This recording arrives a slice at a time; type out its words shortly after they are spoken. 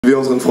Wir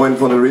unseren Freunden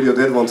von der Radio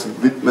Dead Ones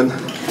widmen,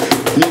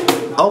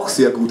 die auch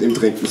sehr gut im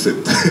Trinken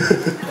sind.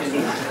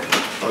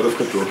 Out of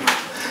control.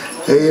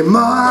 Hey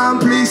Mom,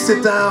 please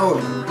sit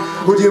down.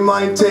 Would you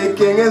mind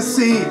taking a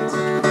seat?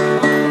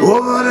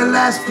 Over the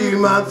last few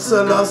months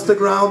I lost the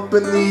ground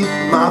beneath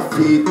my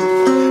feet,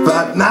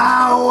 but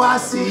now I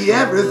see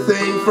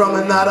everything from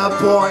another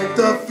point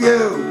of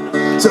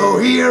view. So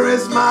here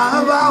is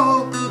my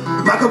vow,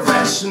 my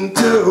confession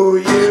to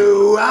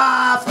you.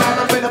 I've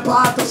never been a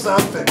part of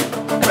something,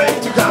 ready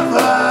to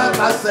comfort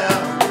myself,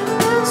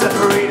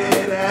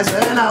 separated as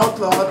an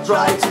outlaw,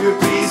 try to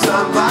be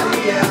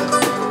somebody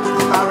else.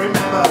 I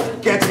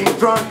remember getting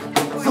drunk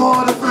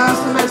for the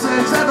first time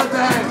since ever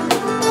then.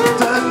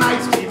 The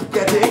nights keep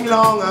getting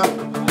longer,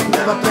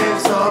 never been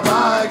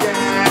sober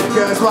again.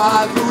 Cause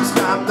wild booze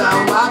come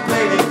down my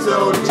plating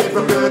zone, change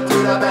from good to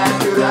the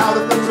bad to the out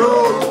of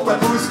control. Wild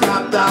booze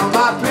come down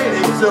my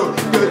plating zone,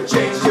 good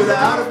change to the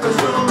out of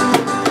control.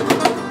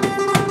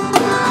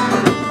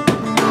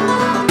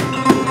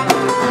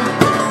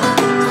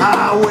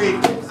 I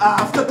wake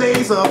after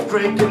days of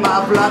drinking,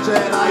 my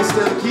bloodshot eyes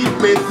still keep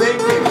me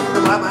thinking.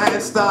 My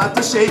hands start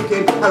to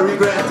shaking, I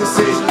regret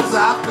decisions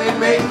I've been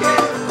making.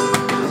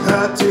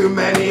 Hurt too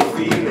many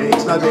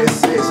feelings, now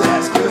this is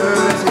as good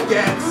as it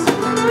gets.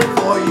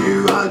 For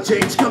you I'll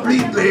change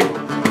completely,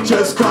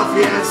 just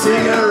coffee and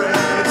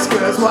cigarettes.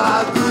 Cause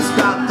wild booze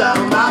come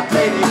down my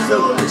plating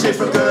zone, change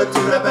from good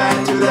to the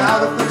bad to the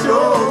out of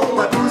control.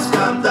 Wild booze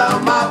come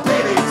down my